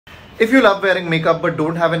If you love wearing makeup but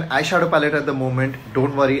don't have an eyeshadow palette at the moment,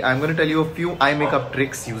 don't worry, I'm going to tell you a few eye makeup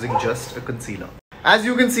tricks using just a concealer. As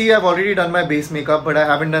you can see, I've already done my base makeup, but I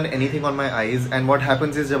haven't done anything on my eyes. And what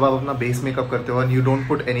happens is, जब आप अपना base makeup करते हो and you don't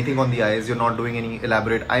put anything on the eyes, you're not doing any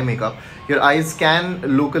elaborate eye makeup, your eyes can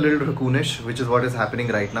look a little raccoonish, which is what is happening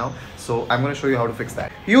right now. So I'm going to show you how to fix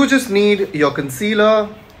that. You just need your concealer,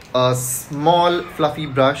 a small fluffy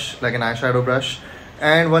brush like an eyeshadow brush,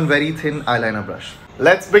 and one very thin eyeliner brush.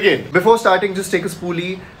 Let's begin. Before starting, just take a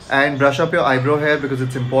spoolie and brush up your eyebrow hair because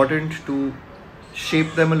it's important to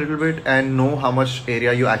shape them a little bit and know how much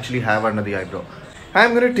area you actually have under the eyebrow.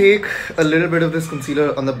 I'm going to take a little bit of this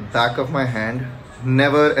concealer on the back of my hand.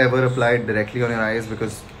 Never ever apply it directly on your eyes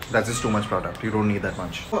because that's just too much product. You don't need that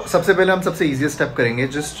much. सबसे पहले हम सबसे easiest step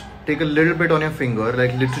करेंगे. Just take a little bit on your finger,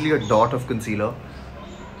 like literally a dot of concealer.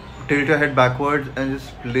 Tilt your head backwards and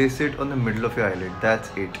just place it on the middle of your eyelid. That's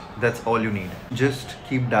it. That's all you need. Just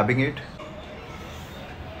keep dabbing it.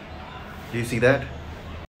 Do you see that?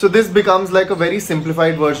 So this becomes like a very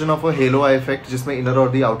simplified version of a halo eye effect, जिसमें inner or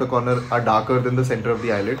the outer corner are darker than the center of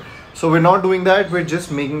the eyelid. So we're not doing that. We're just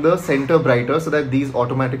making the center brighter so that these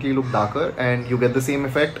automatically look darker and you get the same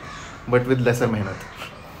effect but with lesser mehnat.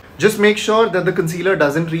 Just make sure that the concealer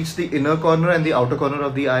doesn't reach the inner corner and the outer corner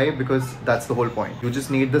of the eye because that's the whole point. You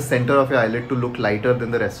just need the center of your eyelid to look lighter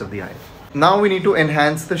than the rest of the eye. Now we need to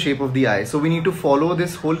enhance the shape of the eye. So we need to follow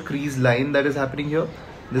this whole crease line that is happening here,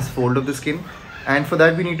 this fold of the skin. And for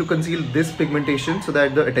that we need to conceal this pigmentation so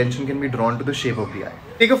that the attention can be drawn to the shape of the eye.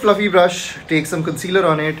 Take a fluffy brush, take some concealer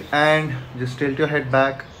on it and just tilt your head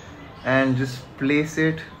back and just place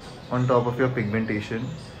it on top of your pigmentation.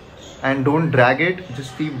 And don't drag it,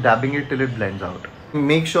 just keep dabbing it till it blends out.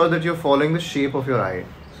 Make sure that you're following the shape of your eye.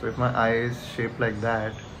 So if my eye is shaped like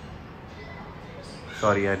that,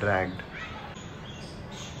 sorry, I dragged.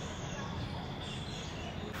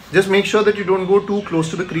 Just make sure that you don't go too close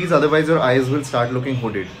to the crease, otherwise your eyes will start looking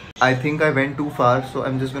hooded. I think I went too far, so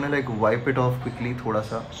I'm just gonna like wipe it off quickly, thoda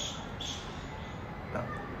sa.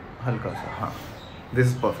 Halka sa, haan. This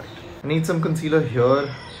is perfect. I need some concealer here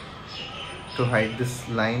to hide this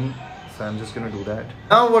line, so I'm just gonna do that.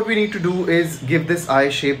 Now what we need to do is give this eye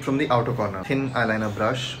shape from the outer corner. Thin eyeliner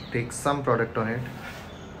brush, take some product on it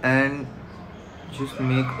and just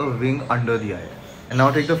make a wing under the eye. And now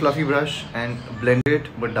take the fluffy brush and blend it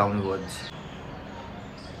but downwards.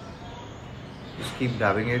 Just keep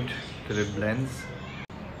dabbing it till it blends.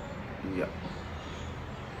 Yeah.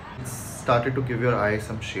 It's started to give your eye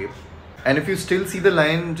some shape. And if you still see the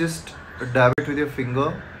line, just dab it with your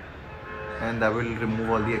finger and that will remove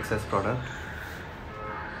all the excess product.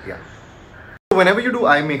 Yeah. So whenever you do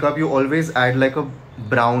eye makeup, you always add like a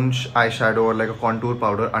brownish eyeshadow or like a contour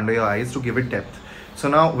powder under your eyes to give it depth. So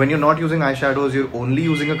now when you're not using eyeshadows, you're only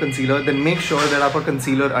using a concealer, then make sure that आपका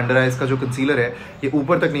concealer under eyes का जो concealer है ये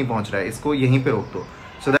ऊपर तक नहीं पहुंच रहा है, इसको यहीं पे रोक दो,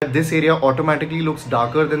 so that this area automatically looks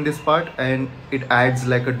darker than this part and it adds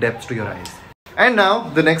like a depth to your eyes. And now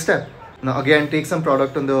the next step. Now again take some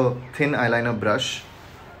product on the thin eyeliner brush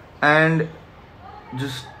and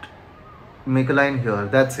just make a line here.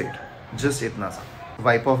 That's it. Just itna sa.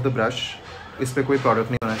 Wipe off the brush. इस पे कोई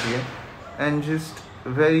product नहीं होना चाहिए and just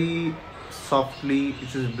very softly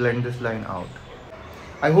just blend this line out.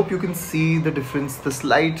 I hope you can see the difference, the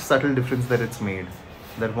slight subtle difference that it's made,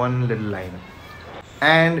 that one little line.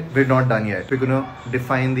 And we're not done yet. We're gonna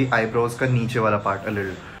define the eyebrows ka niche wala part a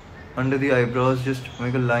little. Under the eyebrows, just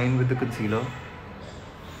make a line with the concealer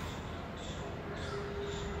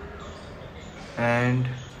and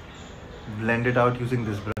blend it out using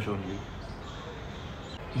this brush only.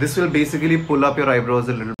 This will basically pull up your eyebrows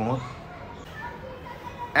a little more.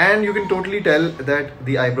 And you can totally tell that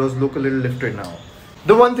the eyebrows look a little lifted now.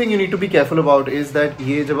 The one thing you need to be careful about is that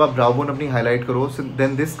ये जब आप brow bone अपनी highlight करो, so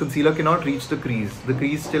then this concealer cannot reach the crease. The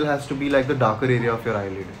crease still has to be like the darker area of your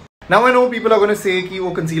eyelid. Now I know people are going to say कि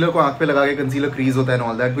वो concealer को आँख पे लगा के concealer crease होता है and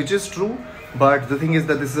all that, which is true. But the thing is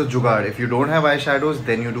that this is a jugaad. If you don't have eyeshadows,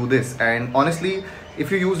 then you do this. And honestly, if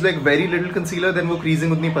you use like very little concealer, then वो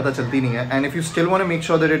creasing उतनी पता चलती नहीं है. And if you still want to make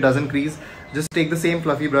sure that it doesn't crease, just take the same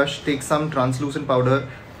fluffy brush, take some translucent powder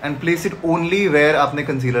and place it only where आपने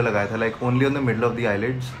concealer लगाया था, like only on the middle of the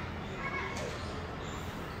eyelids.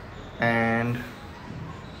 And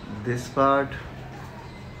this part.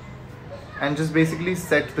 And just basically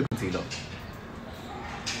set the concealer.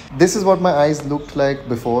 This is what my eyes looked like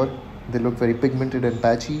before. They look very pigmented and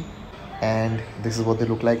patchy. And this is what they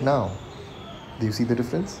look like now. Do you see the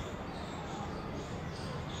difference?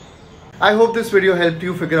 I hope this video helped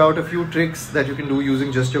you figure out a few tricks that you can do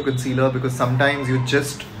using just your concealer, because sometimes you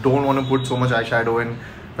just don't want to put so much eyeshadow and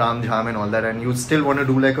Ram Jham and all that, and you still want to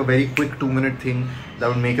do like a very quick 2-minute thing that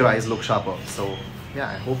would make your eyes look sharper. So yeah,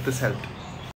 I hope this helped.